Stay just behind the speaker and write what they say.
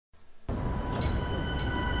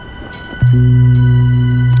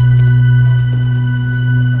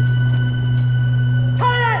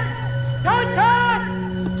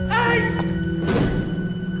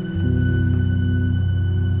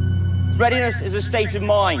Readiness is a state of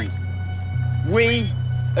mind. We,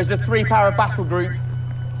 as the 3-para battle group,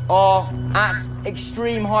 are at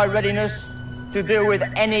extreme high readiness to deal with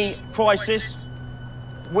any crisis.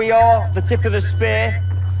 We are the tip of the spear,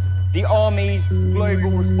 the Army's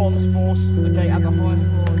global response force, okay, at the highest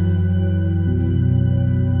priority.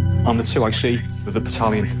 I'm the 2IC of the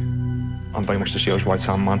battalion. I'm very much the CO's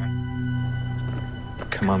right-hand man.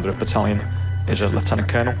 Commander of battalion is a Lieutenant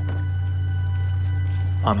Colonel.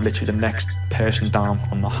 I'm literally the next person down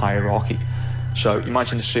on the hierarchy. So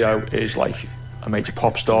imagine the CO is like a major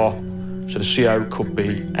pop star. So the CO could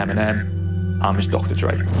be Eminem, I'm his Dr.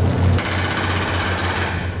 Dre.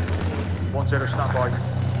 1-0 standby.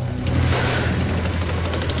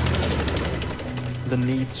 The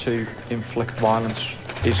need to inflict violence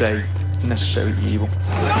is a necessary evil.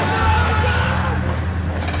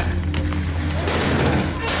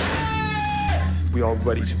 We are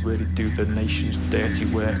ready to really do the nation's dirty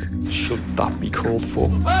work, should that be called for.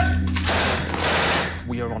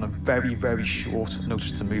 We are on a very, very short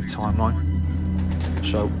notice to move timeline.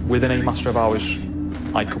 So within a matter of hours,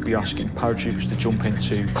 I could be asking paratroopers to jump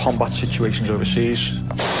into combat situations overseas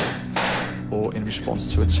or in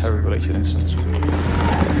response to a terror-related incident.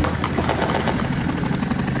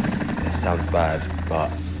 It sounds bad,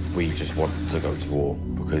 but we just want to go to war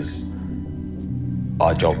because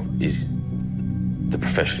our job is the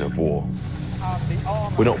profession of war.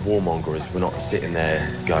 We're not warmongers, we're not sitting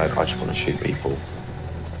there going, I just want to shoot people.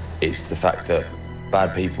 It's the fact that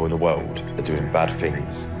bad people in the world are doing bad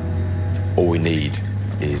things. All we need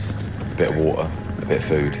is a bit of water, a bit of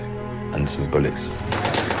food, and some bullets,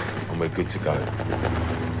 and we're good to go.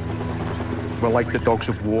 We're like the dogs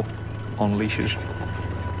of war on leashes.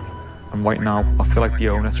 And right now, I feel like the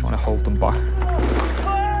owner trying to hold them back.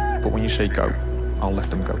 But when you say go, I'll let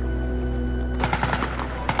them go.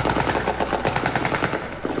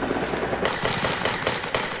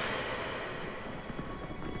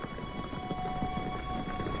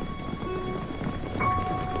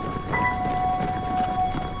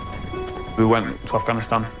 We went to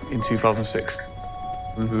Afghanistan in 2006.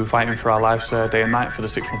 We were fighting for our lives day and night for the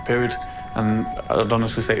 6-month period, and I'd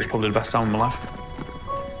honestly say it was probably the best time of my life.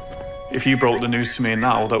 If you broke the news to me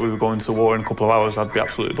now that we were going to war in a couple of hours, I'd be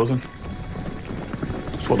absolutely buzzing.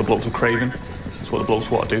 It's what the blokes are craving. It's what the blokes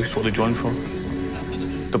want to do. It's what they joined for.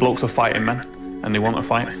 The blokes are fighting men, and they want to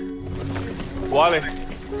fight. Wiley,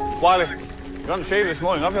 you haven't shaved this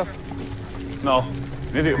morning, have you? No,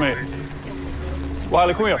 an idiot, mate.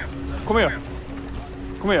 Wiley, come here. Come here.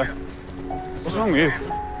 Come here. What's wrong with you?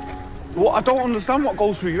 What? I don't understand what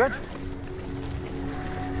goes through your head.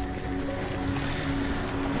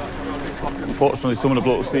 Unfortunately, some of the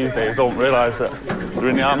blokes these days don't realise that they're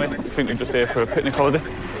in the army. They think they're just here for a picnic holiday.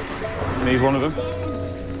 And he's one of them.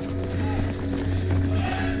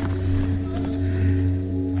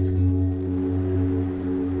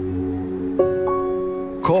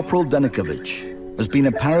 Corporal Denikovic has been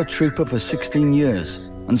a paratrooper for 16 years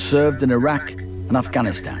and served in Iraq and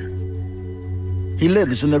Afghanistan. He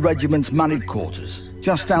lives in the regiment's managed quarters,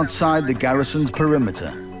 just outside the garrison's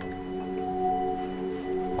perimeter.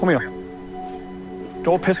 Come here. Do you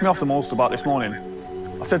know what pissed me off the most about this morning?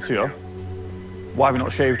 I said to you, why have we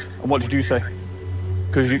not shaved? And what did you say?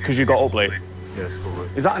 Because you got up late? Yes, probably.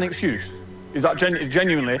 Is that an excuse? Is that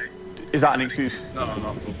genuinely, is that an excuse?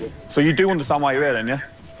 No. So you do understand why you're here then, yeah?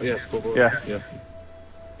 Yes, probably. Yeah.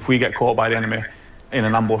 If we get caught by the enemy in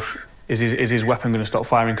an ambush, is his weapon going to stop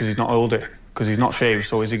firing because he's not oiled it? Because he's not shaved,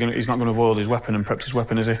 so he's not going to have oiled his weapon and prepped his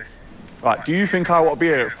weapon, is he? Right, do you think I want to be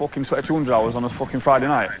here at fucking 2200 hours on a fucking Friday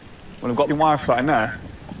night? When I've got my wife sat in there,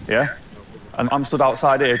 yeah? And I'm stood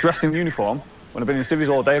outside here, dressed in uniform, when I've been in civvies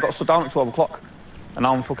all day, I got stood down at 12 o'clock. And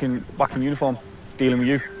now I'm fucking back in uniform, dealing with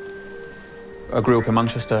you. I grew up in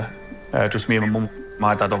Manchester, just me and my mum.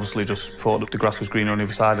 My dad obviously just thought that the grass was greener on the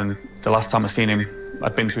other side, and the last time I seen him,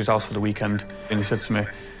 I'd been to his house for the weekend, and he said to me,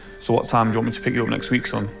 so what time do you want me to pick you up next week,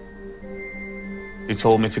 son? He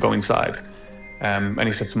told me to go inside, and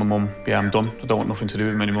he said to my mum, yeah, I'm done, I don't want nothing to do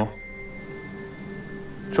with him anymore.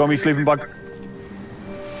 Show me your sleeping bag.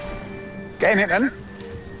 Get in it then.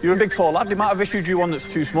 You're a big tall lad, they might have issued you one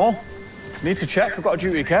that's too small. Need to check, I've got a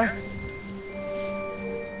duty of care.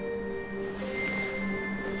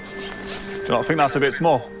 Do you not think that's a bit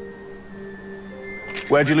small?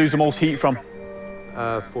 Where'd you lose the most heat from?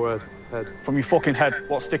 Forehead, head. From your fucking head.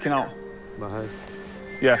 What's sticking out? My head.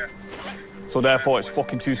 Yeah. So therefore it's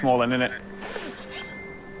fucking too small then, innit?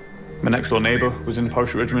 My next door neighbour was in the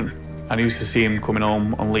parachute regiment. And I used to see him coming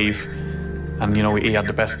home on leave, and you know, he had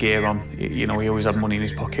the best gear on. You know, he always had money in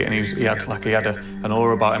his pocket, and he had an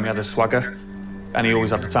aura about him. He had a swagger, and he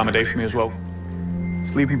always had the time of day for me as well.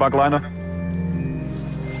 Sleeping bag liner.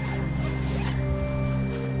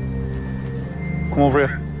 Come over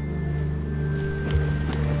here.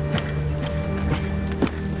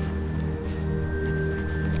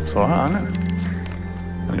 It's all right, isn't it?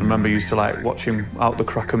 And I remember I used to like watch him out the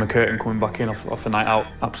crack of my curtain coming back in off a night out,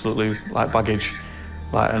 absolutely like baggage,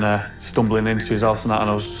 like, and stumbling into his house and that, and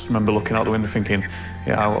I just remember looking out the window thinking,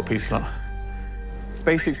 yeah, I got a piece of that.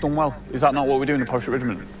 Basics done well. Is that not what we do in the parachute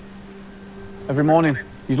regiment? Every morning,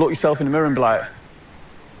 you look yourself in the mirror and be like,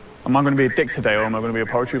 am I going to be a dick today or am I going to be a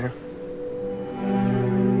paratrooper?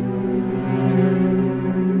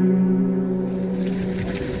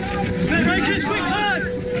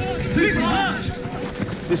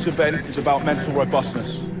 This event is about mental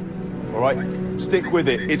robustness, all right? Stick with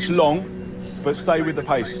it. It's long, but stay with the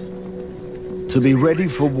pace. To be ready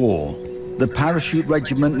for war, the parachute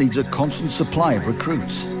regiment needs a constant supply of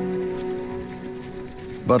recruits.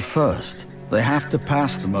 But first, they have to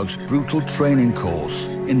pass the most brutal training course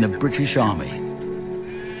in the British Army.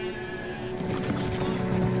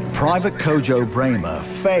 Private Kojo Bramer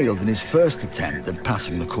failed in his first attempt at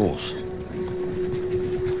passing the course.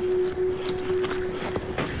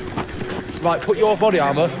 Right, put your body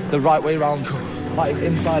armour the right way round, like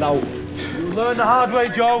inside out. You'll learn the hard way,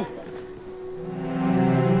 Joe.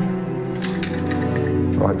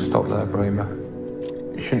 Right, stop there,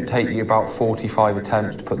 Bramer. It shouldn't take you about 45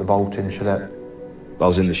 attempts to put the bolt in, should it? I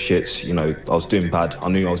was in the shits, you know, I was doing bad. I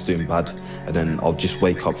knew I was doing bad, and then I'll just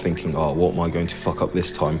wake up thinking, oh, what am I going to fuck up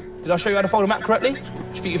this time? Did I show you how to fold a map correctly? Do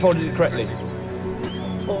you think you folded it correctly?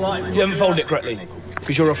 You haven't folded it correctly,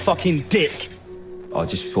 because you're a fucking dick. I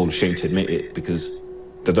just feel ashamed to admit it, because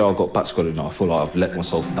the day I got back squadron, I feel like I've let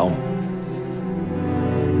myself down.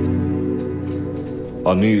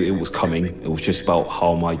 I knew it was coming. It was just about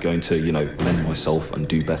how am I going to, you know, mend myself and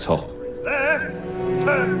do better. Left,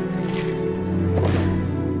 turn.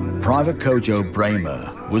 Private Kojo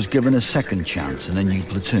Bramer was given a second chance in a new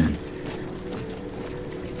platoon.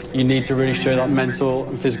 You need to really show that mental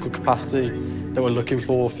and physical capacity that we're looking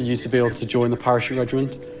for you to be able to join the parachute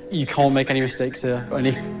regiment. You can't make any mistakes here. And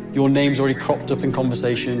if your name's already cropped up in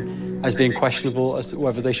conversation as being questionable as to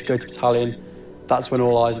whether they should go to battalion, that's when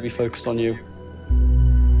all eyes will be focused on you.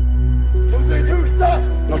 1, 2, 2, stop!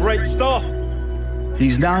 Great, stop!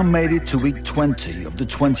 He's now made it to week 20 of the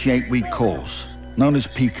 28-week course, known as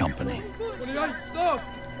P Company. 28, stop!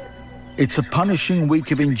 It's a punishing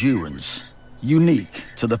week of endurance, unique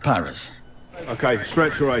to the paras. Okay,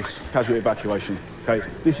 straight to race, casualty evacuation. Okay,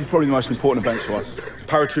 this is probably the most important event to us.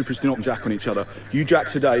 Paratroopers do not jack on each other. You jack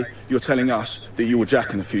today, you're telling us that you will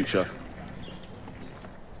jack in the future.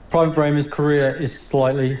 Private Bramer's career is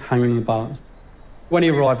slightly hanging in the balance. When he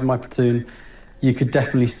arrived in my platoon, you could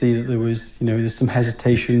definitely see that there was, there's some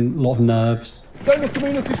hesitation, a lot of nerves. Don't look at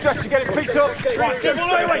me, look distressed, you get it picked up. Straight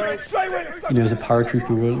away. As a paratrooper,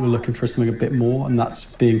 we're looking for something a bit more, and that's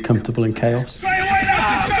being comfortable in chaos. Straight away,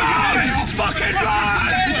 that's fucking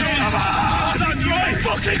right! Come on! That's right!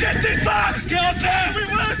 Fucking get this back! Get on there!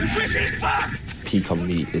 Everyone, quick it back! P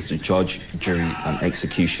Company is the judge, jury and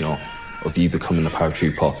executioner of you becoming a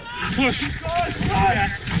paratrooper. Push!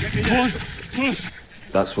 Push!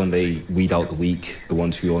 That's when they weed out the weak, the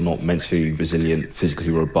ones who are not mentally resilient, physically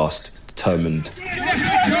robust, determined.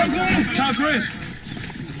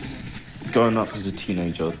 Growing up as a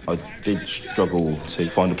teenager, I did struggle to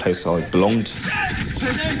find a place I belonged.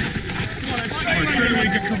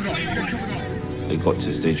 It got to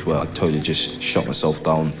a stage where I totally just shut myself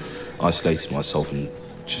down, isolated myself and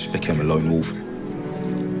just became a lone wolf.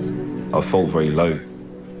 I felt very low.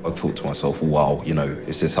 I thought to myself, wow,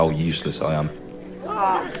 is this how useless I am?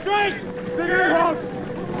 Straight!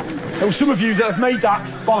 There were some of you that have made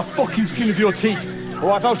that by the fucking skin of your teeth. All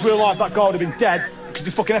right, if I was real life, that guy would have been dead because of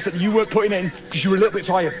the fucking effort that you weren't putting in because you were a little bit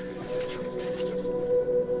tired.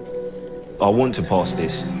 I want to pass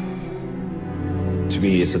this. To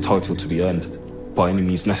me, it's a title to be earned by any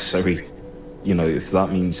means necessary. If that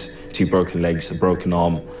means 2 broken legs, a broken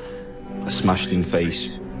arm, a smashed-in face,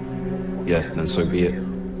 yeah, then so be it.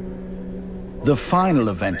 The final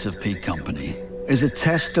event of P Company is a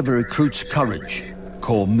test of a recruit's courage,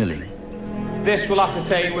 called milling. This will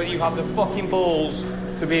ascertain whether you have the fucking balls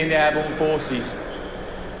to be in the airborne forces.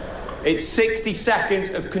 It's 60 seconds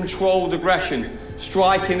of controlled aggression,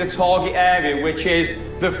 striking the target area, which is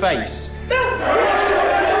the face.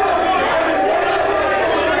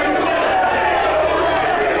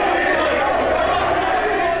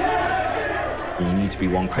 You need to be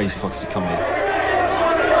one crazy fucker to come here.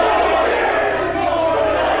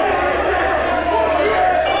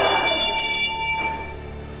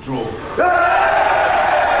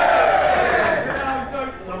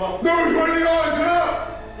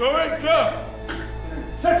 Sir!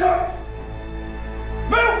 Set up!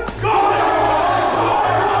 Move! Go!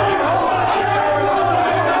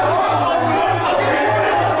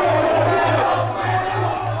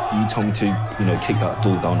 You told me to, you know, kick that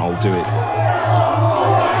door down, I'll do it.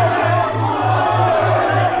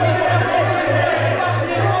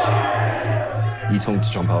 You told me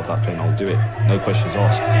to jump out of that plane, I'll do it. No questions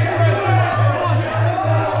asked.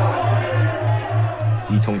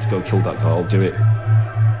 You told me to go kill that guy, I'll do it.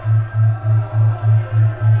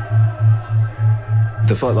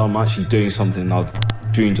 The fact that I'm actually doing something I've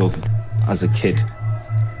dreamed of as a kid,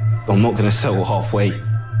 I'm not going to settle halfway.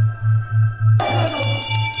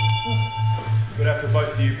 Good effort,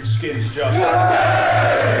 both of you. Skin's just.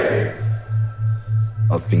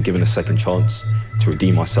 I've been given a second chance to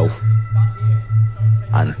redeem myself.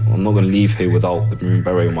 And I'm not going to leave here without the maroon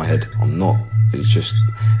beret on my head. I'm not. It's just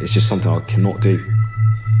something I cannot do.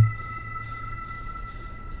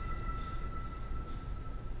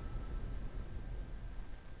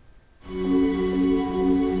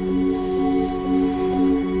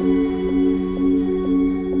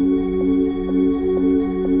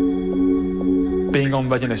 Being on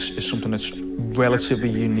readiness is something that's relatively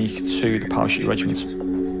unique to the parachute regiment.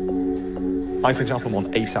 I, for example, am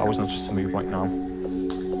on 8 hours notice to move right now.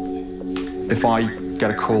 If I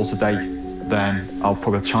get a call today, then I'll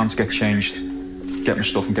probably have a chance to get changed, get my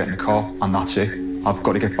stuff and get in the car, and that's it. I've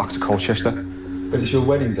got to get back to Colchester. But it's your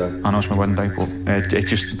wedding day. I know it's my wedding day, but it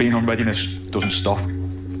just, being on readiness doesn't stop. On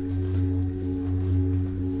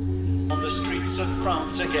the streets of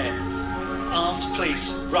France again, armed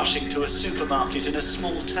police rushing to a supermarket in a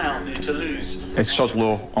small town near Toulouse. It's Sod's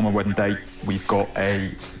Law on my wedding day. We've got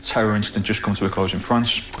a terror incident just come to a close in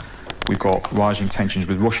France. We've got rising tensions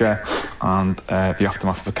with Russia and the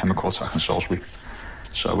aftermath of a chemical attack in Salisbury.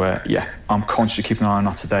 So, yeah, I'm consciously keeping an eye on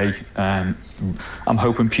that today. I'm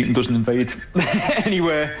hoping Putin doesn't invade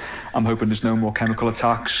anywhere. I'm hoping there's no more chemical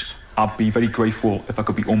attacks. I'd be very grateful if I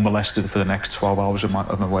could be unmolested for the next 12 hours of my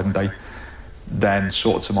wedding day. Then,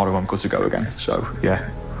 sort of tomorrow, I'm good to go again. So, yeah.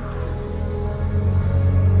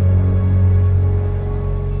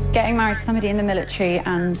 Getting married to somebody in the military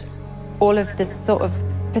and all of this sort of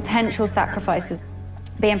potential sacrifices,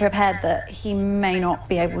 being prepared that he may not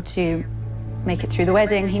be able to make it through the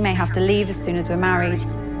wedding, he may have to leave as soon as we're married.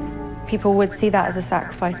 People would see that as a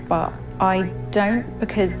sacrifice, but I don't,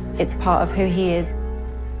 because it's part of who he is.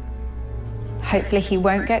 Hopefully he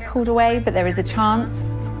won't get called away, but there is a chance.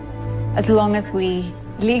 As long as we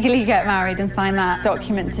legally get married and sign that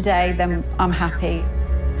document today, then I'm happy.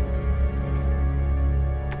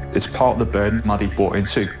 It's part of the burden Maddie bought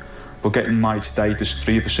into. But getting married today, there's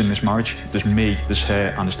 3 of us in this marriage. There's me, there's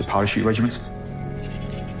her, and there's the parachute regiment.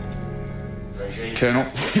 Colonel.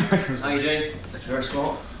 How you doing? That's very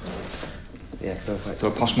smart. Yeah, perfect. Do I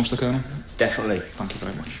pass muster, Colonel? Definitely. Thank you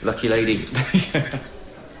very much. Lucky lady. Yeah.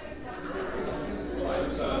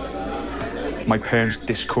 My parents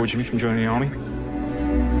discouraged me from joining the army.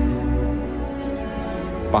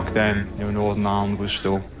 Back then, you know, Northern Ireland was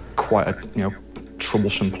still quite a, you know,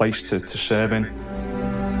 troublesome place to serve in.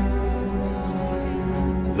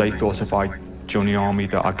 They thought if I joined the army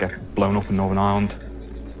that I'd get blown up in Northern Ireland.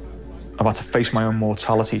 I've had to face my own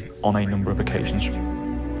mortality on a number of occasions.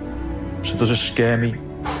 So does it scare me?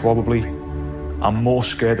 Probably. I'm more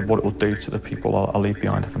scared of what it will do to the people I'll leave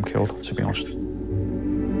behind if I'm killed, to be honest.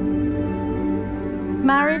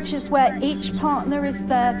 Marriage is where each partner is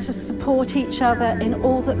there to support each other in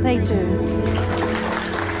all that they do.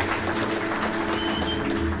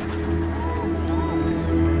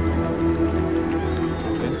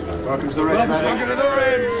 Welcome to the Reds, man. Welcome to the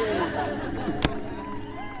Reds!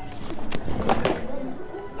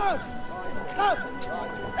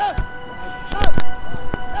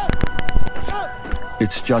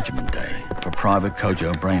 It's Judgment Day for Private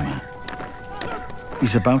Kojo Bramer.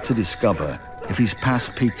 He's about to discover if he's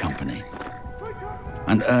passed P Company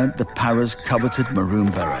and earned the Para's coveted maroon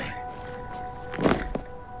beret.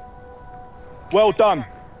 Well done.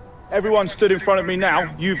 Everyone stood in front of me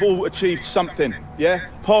now. You've all achieved something, yeah?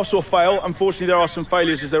 Pass or fail. Unfortunately, there are some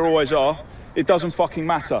failures, as there always are. It doesn't fucking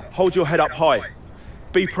matter. Hold your head up high.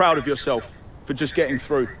 Be proud of yourself for just getting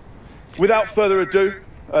through. Without further ado,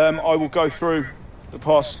 I will go through the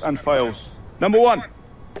pass and fails. Number 1.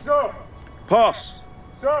 Sir. Pass.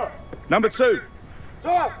 Sir. Number 2.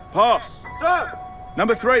 Sir. Pass. Sir.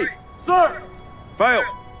 Number 3. Sir. Fail.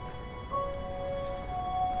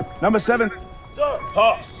 Number 7. Sir.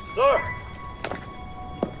 Pass. Sir.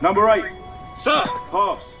 Number 8. Sir.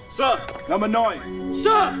 Pass. Sir. Number 9.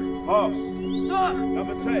 Sir. Pass. Sir.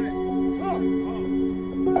 Number 10.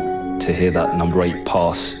 To hear that number 8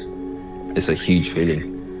 pass, it's a huge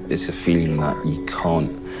feeling. it's a feeling that you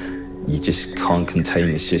just can't contain.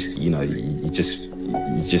 It's just, you know, you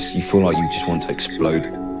feel like you just want to explode.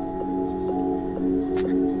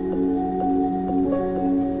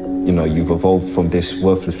 You know, you've evolved from this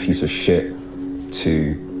worthless piece of shit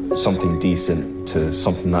to something decent, to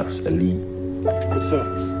something that's elite. Good, sir.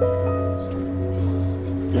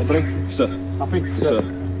 Yes, sir. Happy? Yes, sir.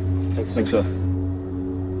 Thanks, sir.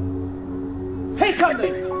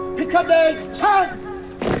 Picadilly! Picadilly! Turn!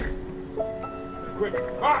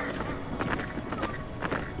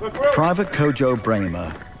 Private Kojo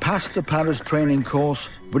Bramer passed the Paris training course,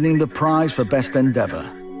 winning the prize for best endeavour.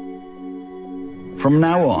 From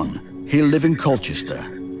now on, he'll live in Colchester,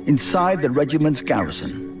 inside the regiment's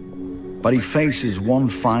garrison. But he faces one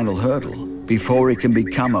final hurdle before he can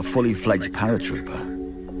become a fully fledged paratrooper.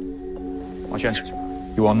 My gents,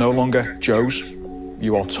 you are no longer Joes,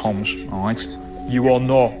 you are Toms, all right? You are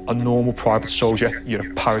not a normal private soldier, you're a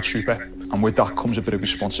paratrooper, and with that comes a bit of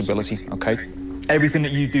responsibility, okay? Everything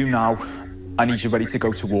that you do now, I need you ready to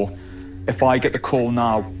go to war. If I get the call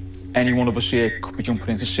now, any one of us here could be jumping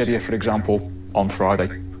into Syria, for example, on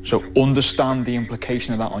Friday. So understand the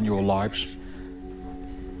implication of that on your lives.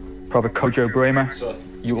 Private Kojo Bramer, sir,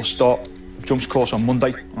 you will start jumps course on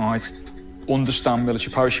Monday, all right? Understand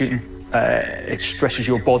military parachuting. It stresses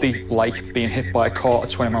your body like being hit by a car at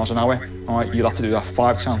 20 miles an hour, all right? You'll have to do that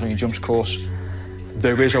 5 times on your jumps course.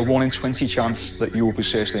 There is a 1 in 20 chance that you will be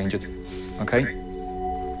seriously injured, okay?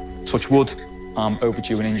 Touch wood,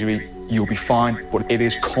 overdue an injury, you'll be fine, but it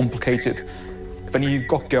is complicated. If any of you've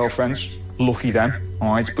got girlfriends, lucky them,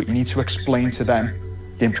 all right? But you need to explain to them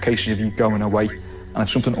the implications of you going away. And if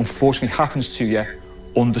something unfortunately happens to you,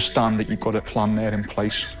 understand that you've got a plan there in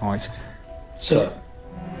place, all right? Sir.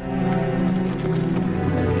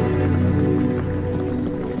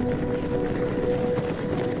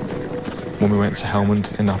 When we went to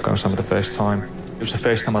Helmand in Afghanistan for the first time, it was the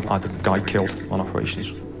first time I'd had a guy killed on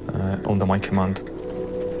operations under my command.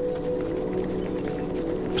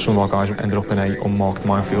 Some of our guys ended up in an unmarked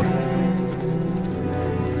minefield.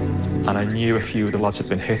 And I knew a few of the lads had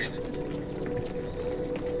been hit.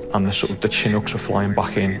 And the Chinooks were flying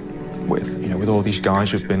back in with all these guys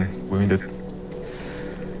who'd been wounded.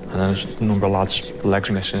 And then there's a number of lads' legs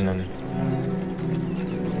missing, and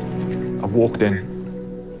I walked in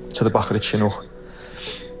to the back of the Chinook,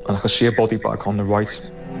 and I could see a body bag on the right.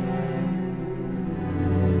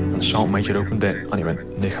 And the Sergeant Major opened it, and he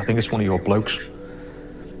went, "Nick, I think it's one of your blokes."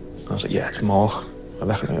 And I was like, "Yeah, it's Mark. I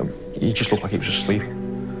reckon he just looked like he was asleep."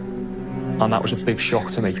 And that was a big shock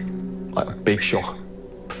to me, like a big shock.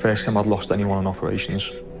 First time I'd lost anyone on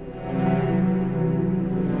operations.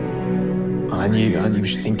 And I knew, and he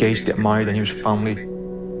was engaged to get married, and he was family.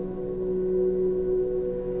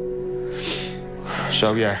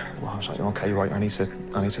 So yeah, well, I was like, okay, right, I need to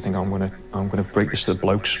think I'm gonna break this to the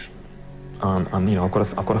blokes, and you know, I've got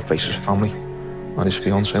to face his family and his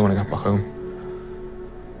fiance when I get back home.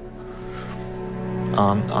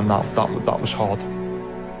 And that was hard.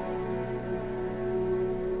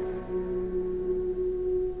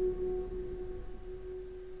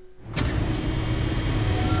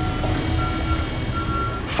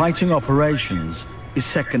 Fighting operations is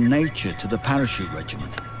second nature to the parachute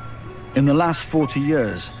regiment. In the last 40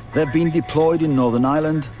 years, they've been deployed in Northern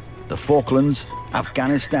Ireland, the Falklands,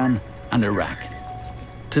 Afghanistan, and Iraq.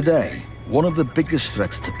 Today, one of the biggest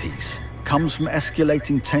threats to peace comes from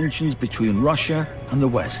escalating tensions between Russia and the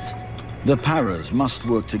West. The Paras must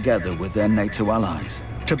work together with their NATO allies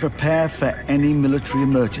to prepare for any military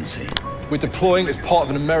emergency. We're deploying as part of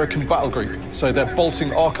an American battle group, so they're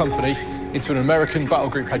bolting our company into an American battle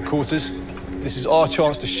group headquarters. This is our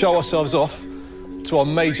chance to show ourselves off to our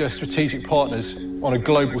major strategic partners on a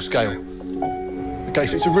global scale. Okay,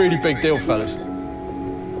 so it's a really big deal, fellas.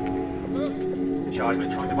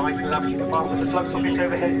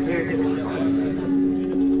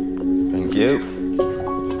 Thank you.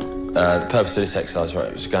 The purpose of this exercise,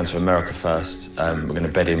 right, was going to America first. We're going to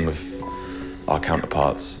bed in with our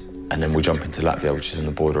counterparts, and then we'll jump into Latvia, which is on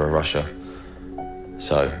the border of Russia.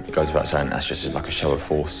 So it goes without saying, that's just like a show of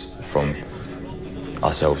force from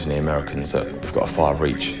ourselves and the Americans, that we've got a far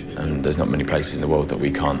reach, and there's not many places in the world that we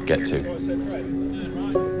can't get to.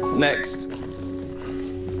 Next.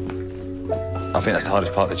 I think that's the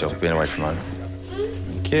hardest part of the job, being away from home.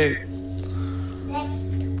 Thank you.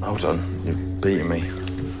 Next. Hold on, you've beaten me.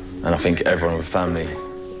 And I think everyone with family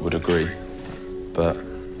would agree, but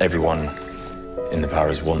everyone in the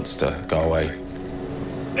Paras wants to go away.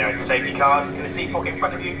 There is a safety card in the seat pocket in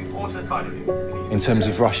front of you or to the side of you. In terms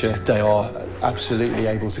of Russia, they are absolutely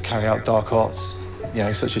able to carry out dark arts, you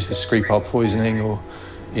know, such as the Skripal poisoning or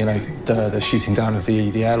you know, the shooting down of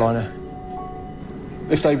the airliner.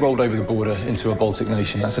 If they rolled over the border into a Baltic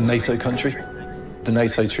nation, that's a NATO country. The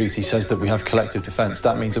NATO treaty says that we have collective defence.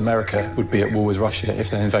 That means America would be at war with Russia if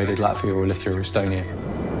they invaded Latvia or Lithuania or Estonia.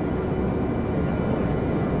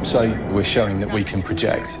 So we're showing that we can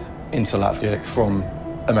project into Latvia from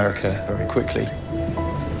America very quickly.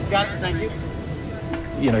 Got it, thank you.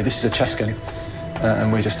 You know, this is a chess game,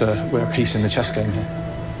 and we're a piece in the chess game here.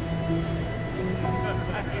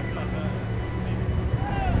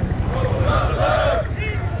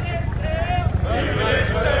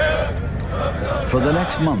 For the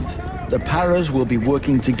next month, the Paras will be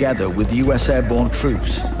working together with US airborne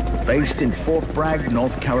troops based in Fort Bragg,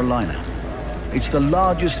 North Carolina. It's the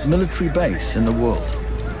largest military base in the world.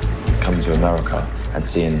 Coming to America and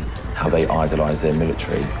seeing how they idolise their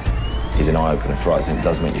military is an eye-opener for us, and it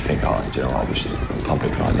does make you think, oh, do you know, I wish the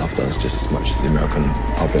public like loved us just as much as the American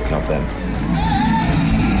public love them.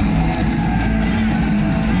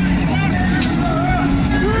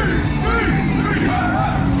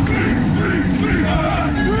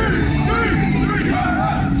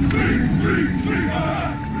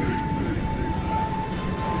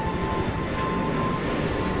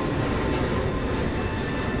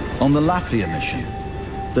 On the Latvia mission,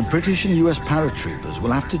 the British and US paratroopers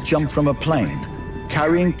will have to jump from a plane,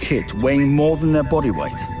 carrying kit weighing more than their body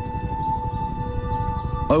weight.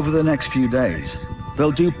 Over the next few days,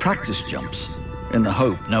 they'll do practice jumps in the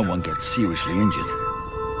hope no one gets seriously injured.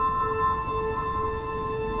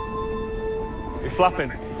 You're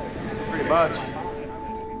flapping. Pretty much.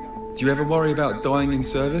 Do you ever worry about dying in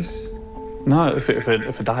service? No, if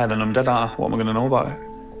I die, then I'm dead, aren't I? What am I going to know about it?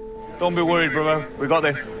 Don't be worried, brother. We got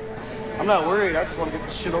this. I'm not worried. I just want to get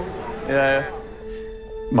this shit over. Yeah.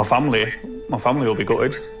 My family will be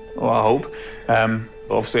gutted, well, I hope.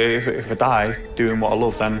 But obviously, if I die doing what I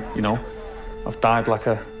love, then, you know, I've died like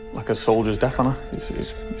a soldier's death, haven't I?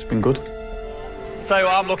 It's been good. Tell you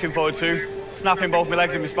what I'm looking forward to. Snapping both my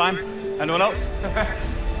legs in my spine. Anyone else?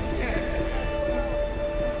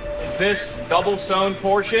 Is this double-sewn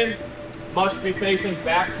portion must be facing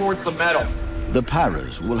back towards the metal. The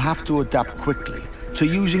Paras will have to adapt quickly to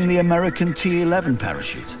using the American T-11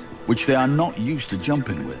 parachute, which they are not used to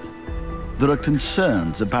jumping with. There are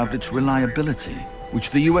concerns about its reliability, which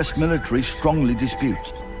the US military strongly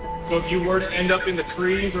disputes. So if you were to end up in the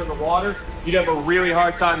trees or the water, you'd have a really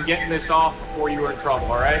hard time getting this off before you were in trouble,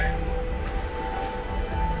 all right?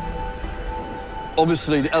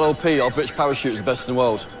 Obviously, the LLP, our British parachute, is the best in the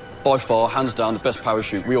world. By far, hands down, the best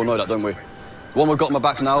parachute. We all know that, don't we? The one we've got on my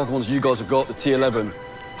back now, the ones you guys have got, the T-11,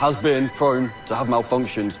 has been prone to have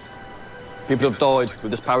malfunctions. People have died with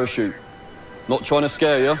this parachute. Not trying to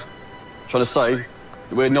scare you, trying to say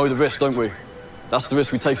that we know the risk, don't we? That's the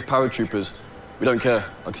risk we take as paratroopers. We don't care.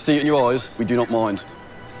 I can see it in your eyes, we do not mind.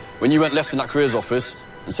 When you went left in that careers office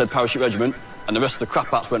and said parachute regiment, and the rest of the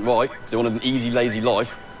crap-ats went right, because they wanted an easy, lazy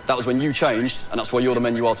life, that was when you changed, and that's why you're the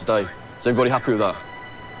men you are today. Is everybody happy with that?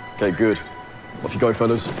 Okay, good. Off you go,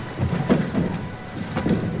 fellas.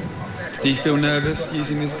 Do you feel nervous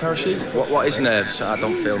using this parachute? What is nerves? I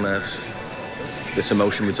don't feel nerves. This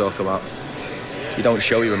emotion we talk about. You don't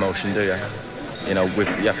show your emotion, do you? You know, you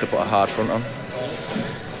have to put a hard front on.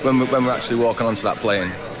 When we're actually walking onto that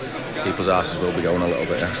plane, people's asses will be going a little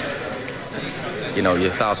bit, yeah. You know, you're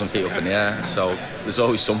 1,000 feet up in the air, so there's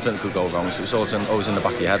always something that could go wrong. So it's always in the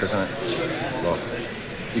back of your head, isn't it? But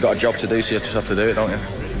you've got a job to do, so you just have to do it, don't you?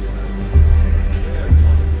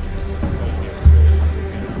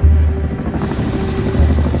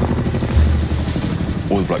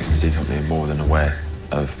 All the blokes in C Company are more than aware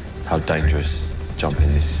of how dangerous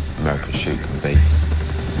jumping this American chute can be.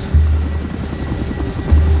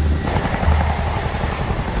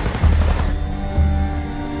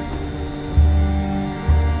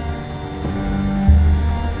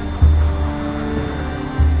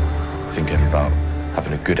 Thinking about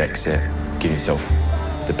having a good exit, giving yourself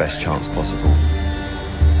the best chance possible.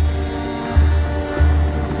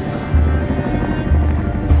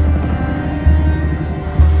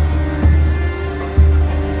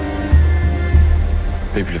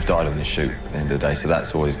 People have died on this shoot at the end of the day, so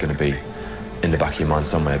that's always going to be in the back of your mind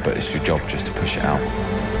somewhere, but it's your job just to push it out.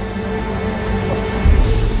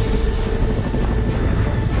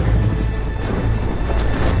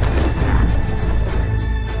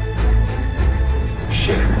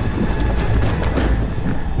 Shit.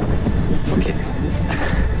 Fuck it.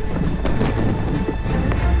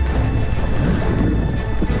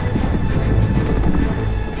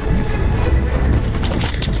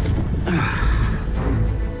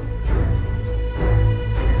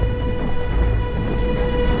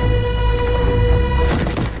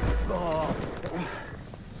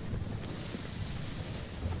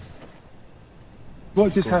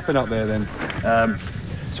 What just happened up there then?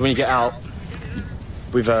 So when you get out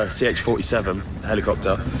with a CH-47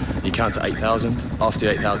 helicopter, you count to 8,000. After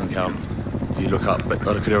the 8,000 count, you look up, but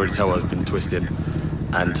I could already tell I've been twisting.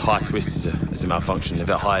 And high twist is a malfunction. If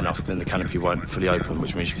they're high enough, then the canopy won't fully open,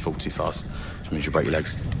 which means you fall too fast, which means you break your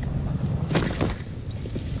legs.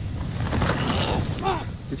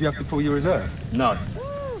 Did you have to pull your reserve? No.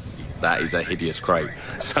 That is a hideous crate.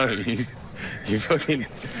 So you fucking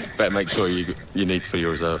better make sure you need to pull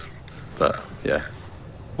your reserve. But yeah.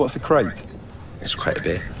 What's a crate? It's a crate of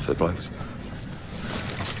beer for the blokes.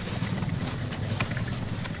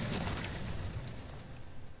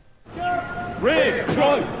 Rig,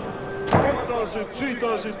 drone. 1,000,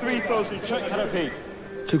 2,000, 3,000, check canopy.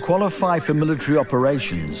 To qualify for military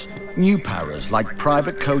operations, new paras like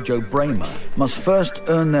Private Kojo Bramer must first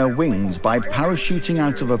earn their wings by parachuting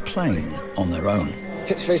out of a plane on their own.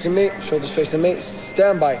 Hips facing me, shoulders facing me.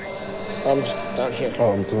 Stand by. Arms down here.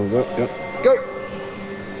 Arms down, yep. Go.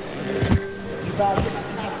 Too bad.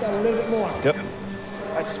 Half down a little bit more. Yep.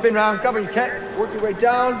 All right, spin round, grab where you can. Work your way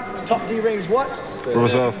down. Top D rings what?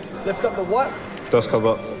 Reserve. Lift up the what? Dust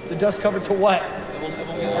cover. The dust cover to what?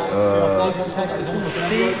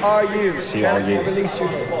 CRU. CRU. Release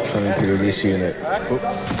unit. Canopy release unit.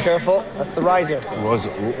 Careful, that's the riser. Riser.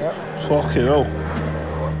 Yep. Fucking hell.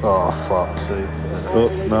 Oh, fuck. See. Oh,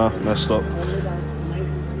 no, messed up.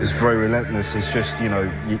 It's very relentless. It's just, you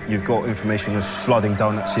know, you've got information that's flooding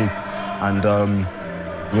down at you, and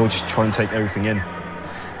you're just trying to take everything in,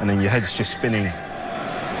 and then your head's just spinning.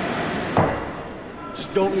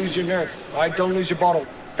 Just don't lose your nerve, all right? Don't lose your bottle.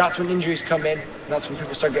 That's when injuries come in, and that's when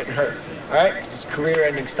people start getting hurt, all right? It's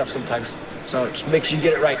career-ending stuff sometimes, so just make sure you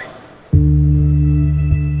get it right.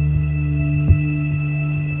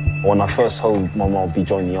 When I first told my mum I'd be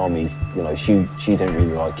joining the army, you know, she didn't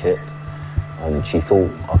really like it, and she thought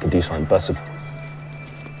I could do something better.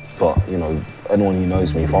 But, you know, anyone who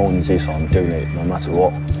knows me, if I want to do something, I'm doing it no matter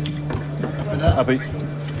what. Abby.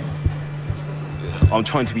 I'm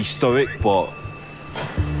trying to be stoic, but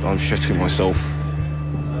I'm shitting myself.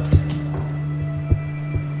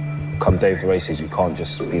 Come day of the races, you can't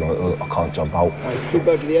just, you know, I can't jump out. Right, move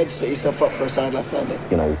back to the edge, set yourself up for a side left landing.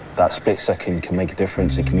 You know, that split second can make a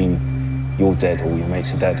difference. It can mean you're dead or your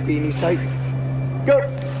mates are dead. Knees tight. Go!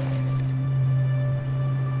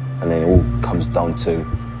 And then it all comes down to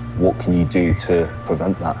what can you do to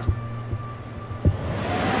prevent that.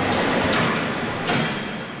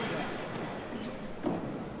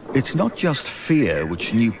 It's not just fear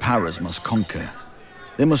which new paras must conquer.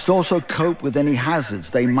 They must also cope with any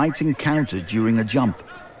hazards they might encounter during a jump.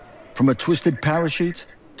 From a twisted parachute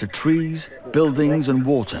to trees, buildings and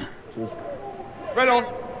water. Right on.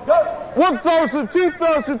 Go. 1,000,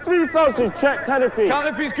 2,000, 3,000, check canopy.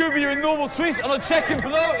 Canopy's good, but you're in normal twist. On a check-in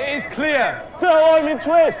below, it is clear. Still arm in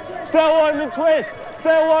twist. Still arm in twist.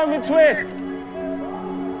 Still arm in twist.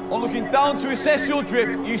 On looking down to assess your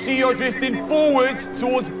drift, you see you're drifting forwards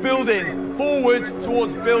towards buildings. Forwards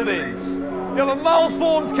towards buildings. You have a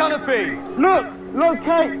malformed canopy. Look,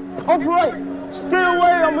 locate, operate. Stay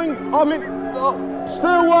away,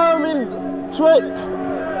 stay away, I'm in twist.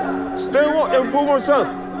 Stay away, I'm full reserve.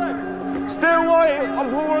 Stay away, I'm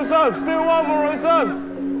full reserve. Stay away, I'm on reserve.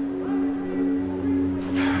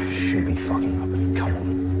 Should be fucking up. Come on.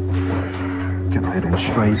 Get my head on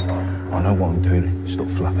straight. I know what I'm doing. Stop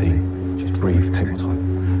flapping. Just breathe. Take my time.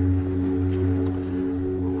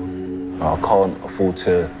 I can't afford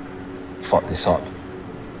to fuck this up.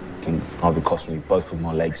 It can either cost me both of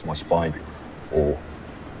my legs, my spine, or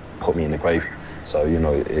put me in the grave. So, you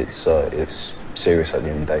know, it's serious at the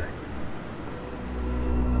end of the day.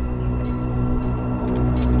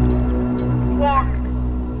 Walk.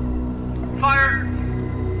 Fire.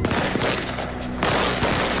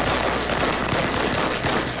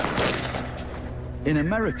 In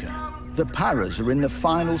America, the paras are in the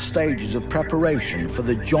final stages of preparation for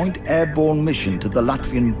the joint airborne mission to the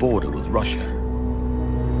Latvian border with Russia.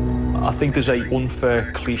 I think there's an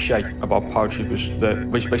unfair cliche about paratroopers that they're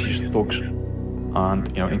basically just thugs. And,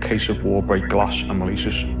 you know, in case of war, break glass and release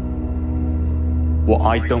us. What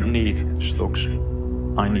I don't need is thugs.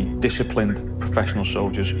 I need disciplined professional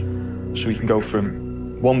soldiers so we can go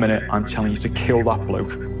from 1 minute I'm telling you to kill that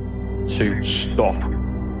bloke to stop.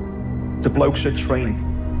 The blokes are trained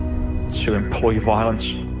to employ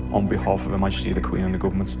violence on behalf of Her Majesty the Queen and the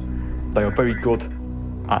government. They are very good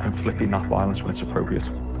at inflicting that violence when it's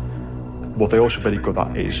appropriate. What they're also very good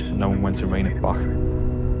at is knowing when to rein it back.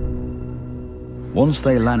 Once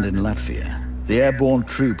they land in Latvia, the airborne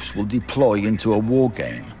troops will deploy into a war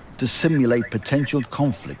game to simulate potential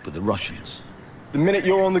conflict with the Russians. The minute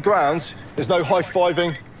you're on the ground, there's no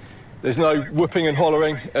high-fiving, There's no whooping and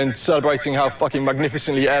hollering and celebrating how fucking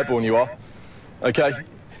magnificently airborne you are, OK?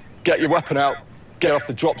 Get your weapon out, get off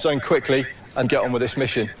the drop zone quickly, and get on with this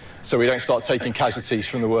mission so we don't start taking casualties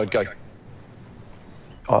from the word go.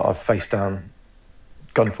 I've faced down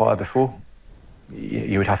gunfire before.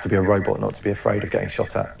 You would have to be a robot not to be afraid of getting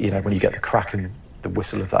shot at. You know, when you get the crack and the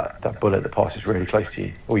whistle of that bullet that passes really close to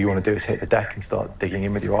you, all you want to do is hit the deck and start digging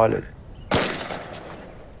in with your eyelids.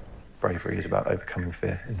 Bravery is about overcoming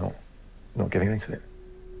fear and not giving into it.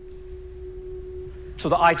 So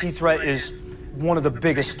the IT threat is one of the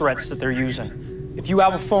biggest threats that they're using. If you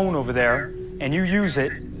have a phone over there and you use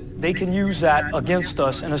it, they can use that against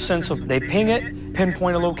us in a sense of they ping it,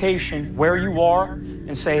 pinpoint a location where you are,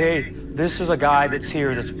 and say, hey, this is a guy that's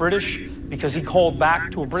here that's British because he called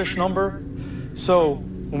back to a British number. So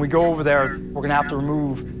when we go over there, we're gonna have to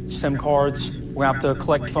remove SIM cards, we're gonna have to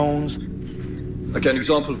collect phones. Okay, an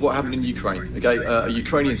example of what happened in Ukraine. Okay, a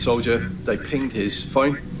Ukrainian soldier, they pinged his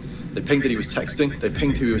phone, they pinged that he was texting, they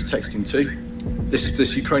pinged who he was texting to.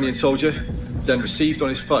 This Ukrainian soldier then received on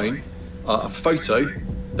his phone a photo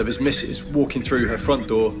of his missus walking through her front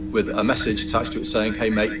door with a message attached to it saying, hey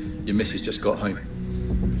mate, your missus just got home.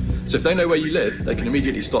 So if they know where you live, they can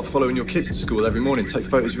immediately start following your kids to school every morning, take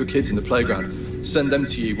photos of your kids in the playground, send them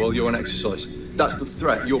to you while you're on exercise. That's the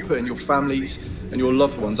threat you're putting your families and your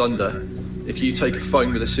loved ones under if you take a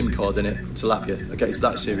phone with a SIM card in it to Latvia. Okay, it's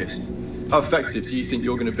that serious. How effective do you think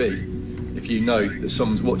you're going to be if you know that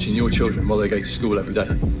someone's watching your children while they go to school every day?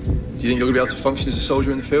 Do you think you're going to be able to function as a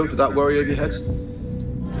soldier in the field with that worry over your head?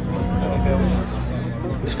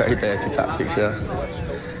 It's very dirty tactics, yeah.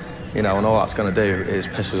 You know, and all that's going to do is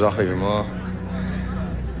piss us off even more.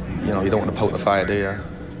 You know, you don't want to poke the fire, do you?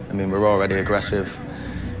 I mean, we're already aggressive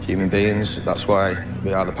human beings. That's why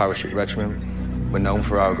we are the parachute regiment. We're known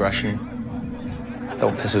for our aggression.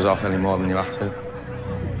 Don't piss us off any more than you have to.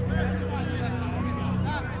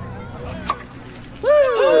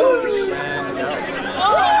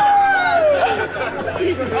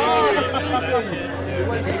 Jesus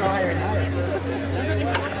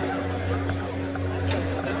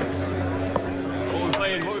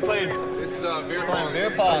What we playing? This is beer pong. Beer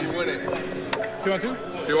pong. You win it. 2-on-2?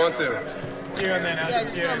 2-on-2. You and then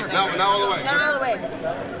Not all the way. Not all the way.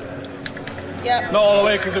 Yep. Not all the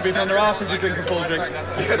way, because it'll be from their arse if you drink a full drink. Do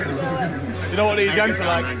you know what these gangs are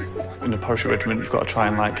like? In the parachute regiment, you've got to try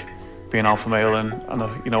and like be an alpha male, and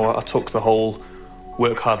you know, I took the whole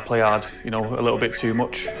work hard, play hard, you know, a little bit too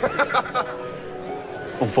much.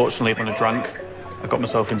 Unfortunately, when I drank, I got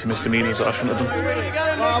myself into misdemeanors that I shouldn't have done.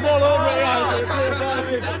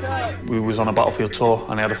 We was on a battlefield tour,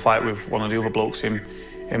 and I had a fight with one of the other blokes in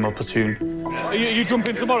my platoon. You jump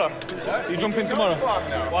in tomorrow? You jump in tomorrow?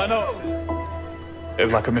 Why not? It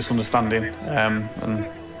was like a misunderstanding, and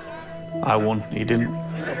I won, he didn't.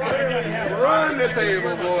 Run the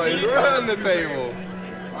table, boys, run the table.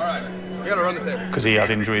 All right, we gotta run the table. Because he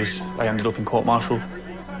had injuries, I ended up in court-martial,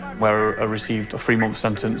 where I received a 3-month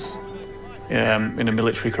sentence in a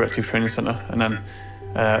military corrective training centre, and then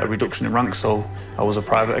a reduction in rank, so I was a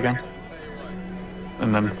private again.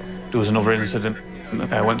 And then there was another incident, and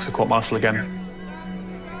I went to court-martial again.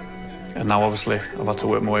 And now, obviously, I've had to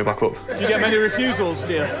work my way back up. Do you get many refusals,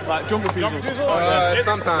 do you? Like jump refusals?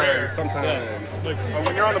 Sometimes. Yeah.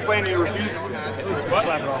 When you're on the plane and you refuse,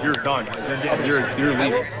 you're done. You're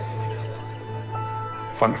leaving.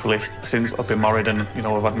 Thankfully, since I've been married and, you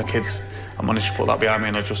know, I've had my kids, I managed to put that behind me,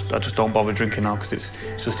 and I just don't bother drinking now because it's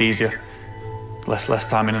just easier. Less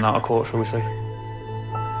time in and out of court, shall we say.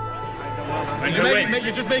 And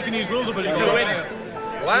you're just making these rules up and you're going to win.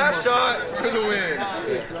 Last shot for the win.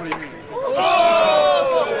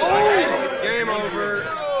 Oh! Game over.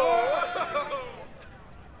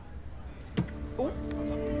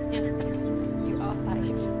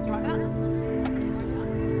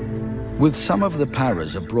 With some of the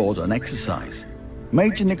paras abroad on exercise,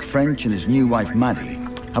 Major Nick French and his new wife Maddie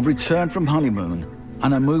have returned from honeymoon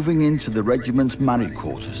and are moving into the regiment's married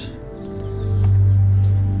quarters.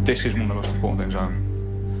 This is one of the most important things. I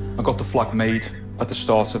got the flag made at the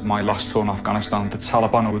start of my last tour in Afghanistan. The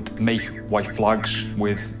Taliban would make white flags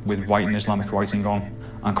with writing, Islamic writing on,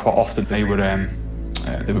 and quite often they were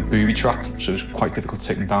booby trapped, so it was quite difficult to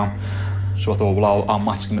take them down. So I thought, well, I'll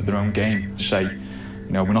match them at their own game. Say,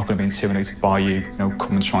 you know, we're not going to be intimidated by you. You know,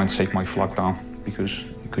 come and try and take my flag down because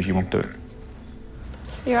you won't do it.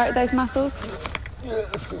 You all right with those muscles?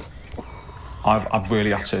 I've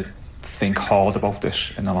really had to think hard about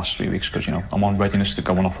this in the last 3 weeks because, you know, I'm on readiness to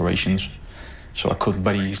go on operations. So I could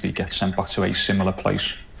very easily get sent back to a similar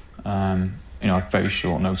place, you know, at very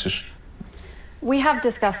short notice. We have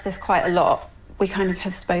discussed this quite a lot. We kind of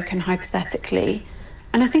have spoken hypothetically.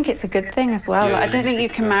 And I think it's a good thing as well. Yeah, I don't think you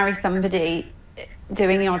can marry somebody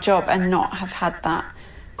doing your job and not have had that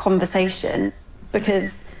conversation,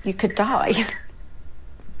 because you could die.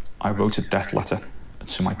 I wrote a death letter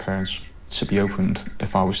to my parents to be opened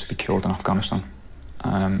if I was to be killed in Afghanistan.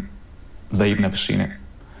 They've never seen it.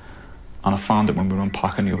 And I found it when we were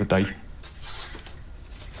unpacking the other day.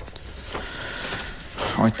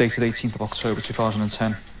 All right, dated 18th of October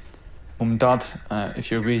 2010. Mum and Dad,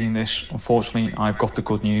 if you're reading this, unfortunately, I've got the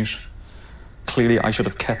good news. Clearly, I should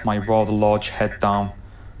have kept my rather large head down,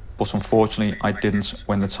 but unfortunately, I didn't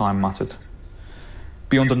when the time mattered.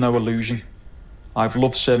 Be under no illusion. I've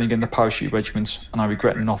loved serving in the parachute regiment, and I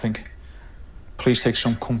regret nothing. Please take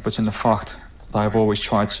some comfort in the fact that I've always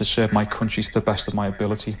tried to serve my country to the best of my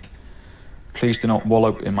ability. Please do not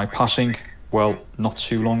wallow in my passing, well, not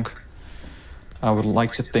too long. I would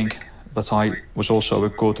like to think that I was also a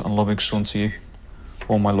good and loving son to you.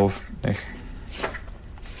 All my love, Nick.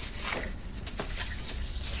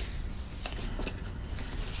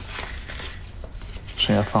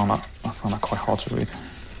 So yeah, I found that quite hard to read.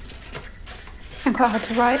 And quite hard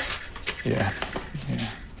to write. Yeah.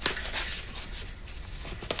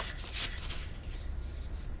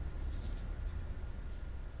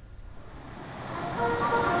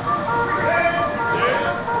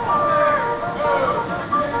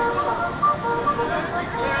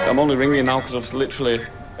 I'm only ringing now because literally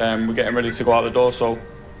we're getting ready to go out the door, so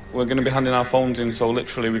we're going to be handing our phones in, so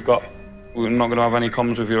literally we're not going to have any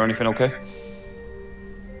comms with you or anything, okay?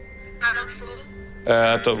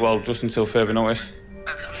 Well, just until further notice.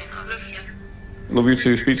 Love you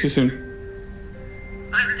too. Speak to you soon.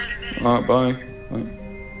 All right, bye.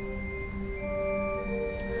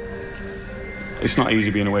 It's not easy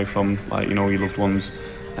being away from, your loved ones.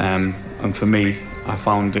 And for me, I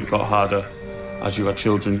found it got harder as you had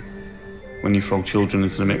children. When you throw children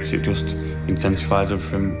into the mix, it just intensifies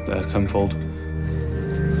everything tenfold.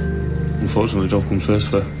 Unfortunately, the job comes first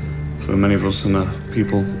for many of us, and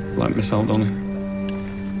people miss out, don't they?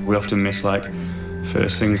 We often miss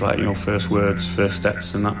first things first words, first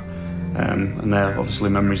steps, and that. And they're obviously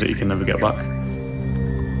memories that you can never get back.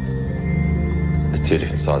 There's two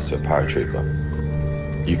different sides to a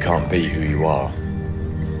paratrooper. You can't be who you are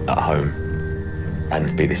at home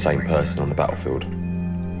and be the same person on the battlefield.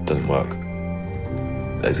 It doesn't work.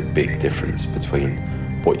 There's a big difference between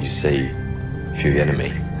what you see if you're the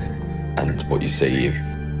enemy and what you see if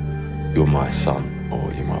you're my son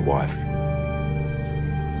or you're my wife.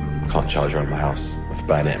 I can't charge around my house with a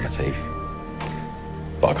bayonet in my teeth,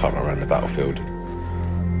 but I can't run around the battlefield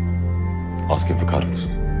asking for cuddles.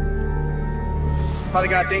 Father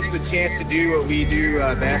God, thanks for the chance to do what we do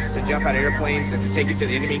best, to jump out of airplanes and to take it to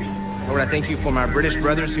the enemy. Lord, I thank you for my British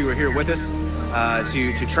brothers who are here with us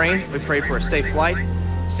to train. We pray for a safe flight,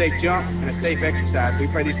 a safe jump, and a safe exercise. We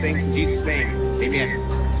pray these things in Jesus' name. Amen.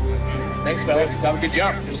 Thanks, fellas. Have a good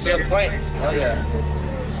jump. We'll sail the plane. Hell yeah.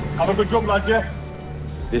 Have a good jump, lads, yeah?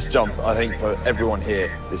 This jump, I think for everyone here,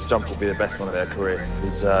 this jump will be the best one of their career,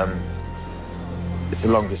 because it's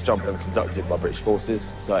the longest jump ever conducted by British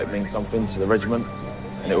forces, so it means something to the regiment,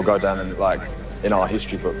 and it will go down in our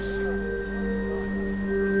history books.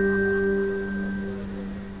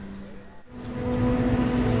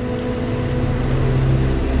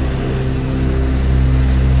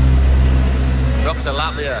 We're off to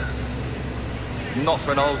Latvia. Not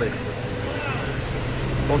for an oldie.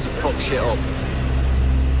 Want to fuck shit up.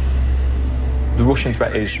 The Russian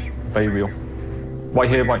threat is very real. Right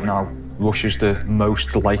here, right now, Russia's the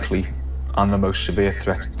most likely and the most severe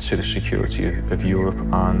threat to the security of Europe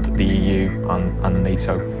and the EU and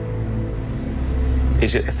NATO.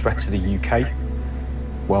 Is it a threat to the UK?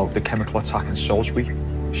 Well, the chemical attack in Salisbury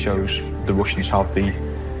shows the Russians have the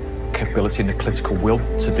capability and the political will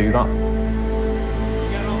to do that.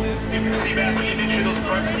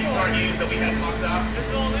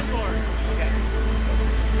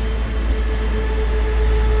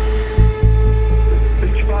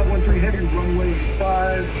 Runway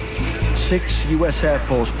 5. 6 US Air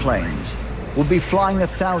Force planes will be flying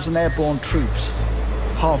 1,000 airborne troops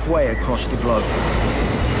halfway across the globe.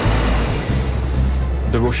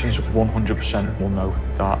 The Russians 100% will know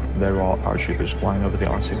that there are paratroopers flying over the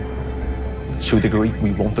Arctic. To a degree,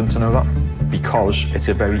 we want them to know that because it's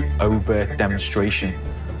a very overt demonstration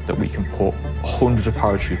that we can put hundreds of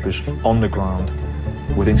paratroopers on the ground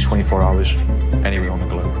within 24 hours anywhere on the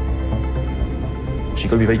globe. So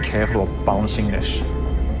you've got to be very careful about balancing this.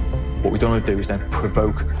 What we don't want to do is then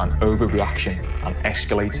provoke an overreaction and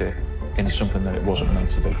escalate it into something that it wasn't meant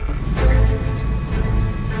to be.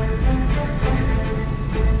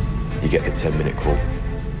 You get the 10-minute call,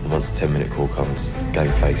 and once the 10-minute call comes,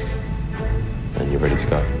 game face. and you're ready to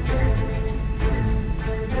go.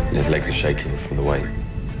 Your legs are shaking from the weight.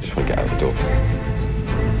 You just want to get out the door.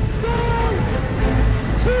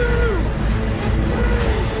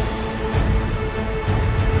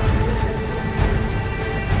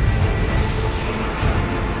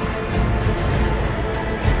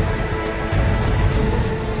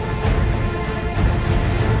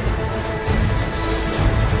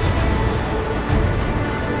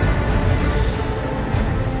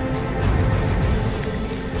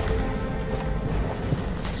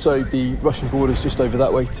 So the Russian border is just over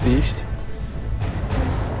that way to the east.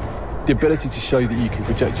 The ability to show that you can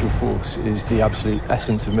project your force is the absolute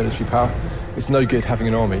essence of military power. It's no good having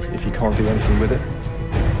an army if you can't do anything with it.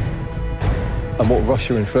 And what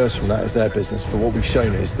Russia infers from that is their business, but what we've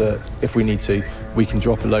shown is that if we need to, we can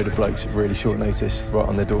drop a load of blokes at really short notice right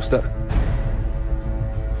on their doorstep.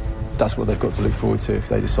 That's what they've got to look forward to if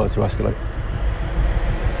they decide to escalate.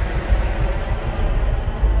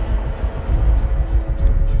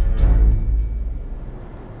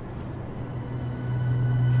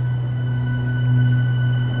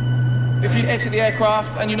 If you exit the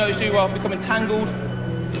aircraft and you notice you are becoming tangled,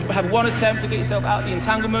 have one attempt to get yourself out of the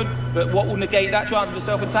entanglement, but what will negate that chance of a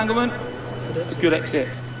self-entanglement? A good exit.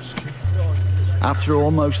 After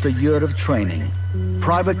almost a year of training,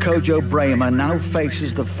 Private Kojo Bremer now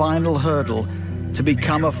faces the final hurdle to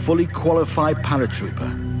become a fully qualified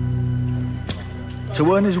paratrooper.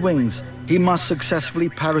 To earn his wings, he must successfully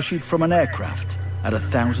parachute from an aircraft at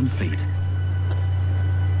 1,000 feet.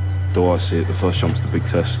 The way I see it, the first jump's the big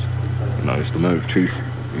test. You know, it's the moment of truth.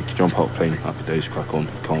 You can jump out of plane, happy days, crack on.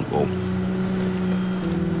 If you can't, well,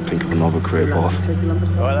 think of another career path.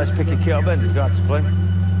 All right, let's pick your kit up then. Go out to plane.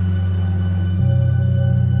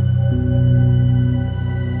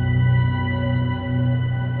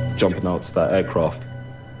 Jumping out to that aircraft,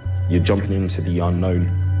 you're jumping into the unknown.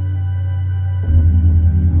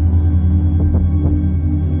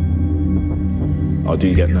 I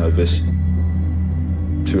do get nervous.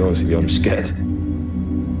 To be honest with you, I'm scared.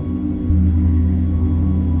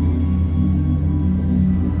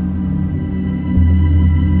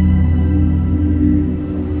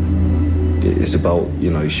 It's about,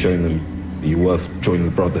 you know, showing them you're worth joining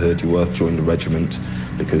the brotherhood, you're worth joining the regiment,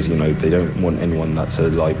 because, you know, they don't want anyone that's a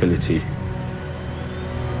liability.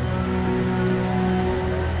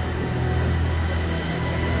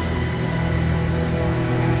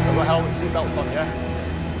 Got my helmet, seatbelt on, yeah?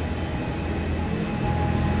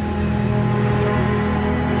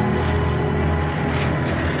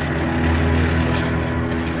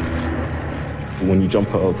 When you jump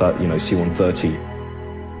out of that, you know, C-130,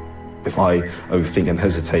 if I overthink and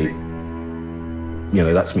hesitate, you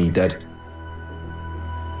know, that's me dead.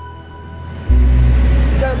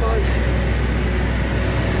 Stand by.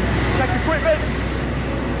 Check equipment.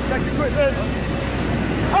 Check equipment.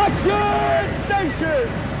 Action station.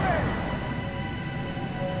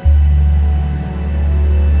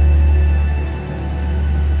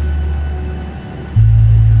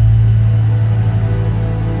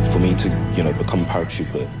 For me to, you know, become a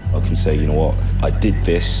paratrooper, I can say, you know what, I did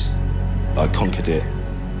this, I conquered it.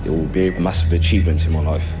 It will be a massive achievement in my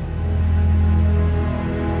life.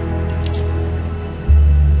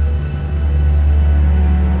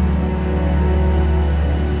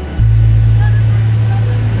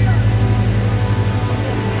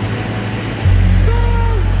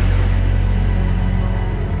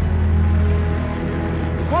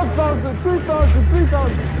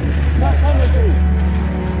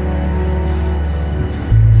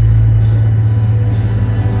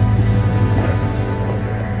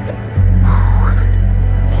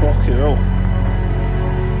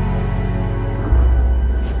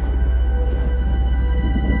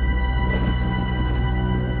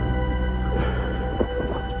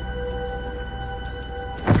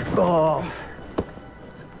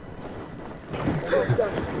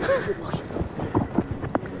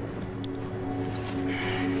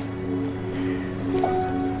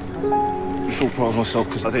 I feel proud of myself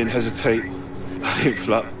because I didn't hesitate, I didn't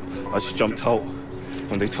flap, I just jumped out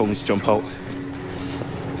when they told me to jump out.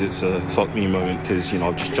 It's a fuck me moment because, you know,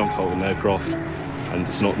 I've just jumped out of an aircraft and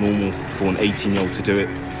it's not normal for an 18-year-old to do it.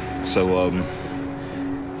 So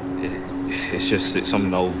it's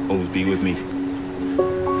something that'll always be with me.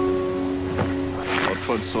 I'd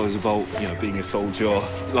fantasize about, you know, being a soldier,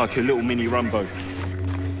 like a little mini Rambo.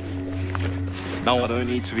 Now I don't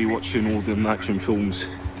need to be watching all the action films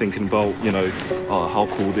thinking about, you know, how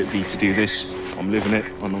cool would it be to do this. I'm living it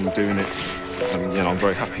and I'm doing it. And, you know, I'm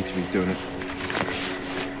very happy to be doing it.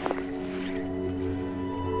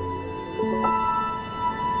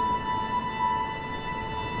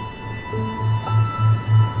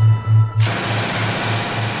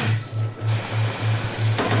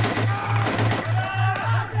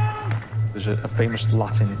 There's a famous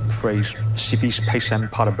Latin phrase, si vis pacem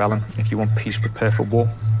para bellum, if you want peace, prepare for war.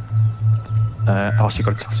 I also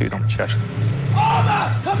got it tattooed on my chest.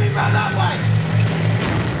 Armour! Coming round that way!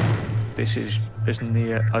 This is as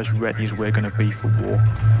near as ready as we're going to be for war.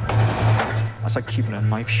 That's like keeping a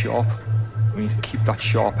knife sharp. We need to keep that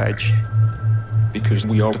sharp edge because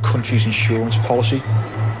we are the country's insurance policy.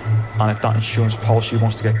 And if that insurance policy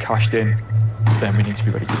wants to get cashed in, then we need to be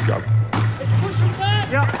ready to go.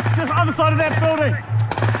 Yeah, just other side of that building.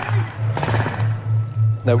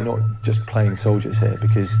 No, we're not just playing soldiers here,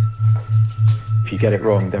 because if you get it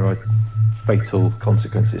wrong, there are fatal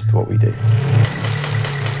consequences to what we do.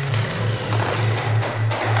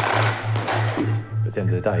 At the end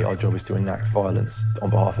of the day, our job is to enact violence on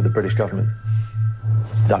behalf of the British government.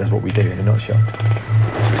 That is what we do in a nutshell.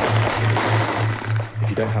 If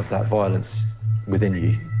you don't have that violence within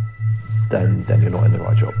you, then you're not in the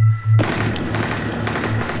right job.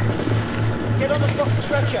 Get on the fucking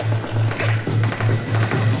stretcher.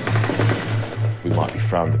 We might be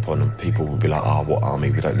frowned upon and people will be like, oh, what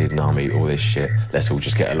army? We don't need an army, all this shit. Let's all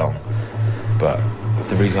just get along. But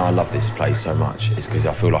the reason I love this place so much is because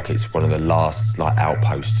I feel like it's one of the last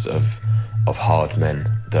outposts of hard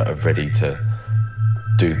men that are ready to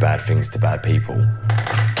do bad things to bad people.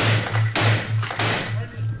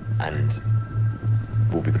 And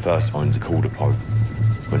we'll be the first ones called upon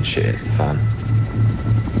when shit hits the fan.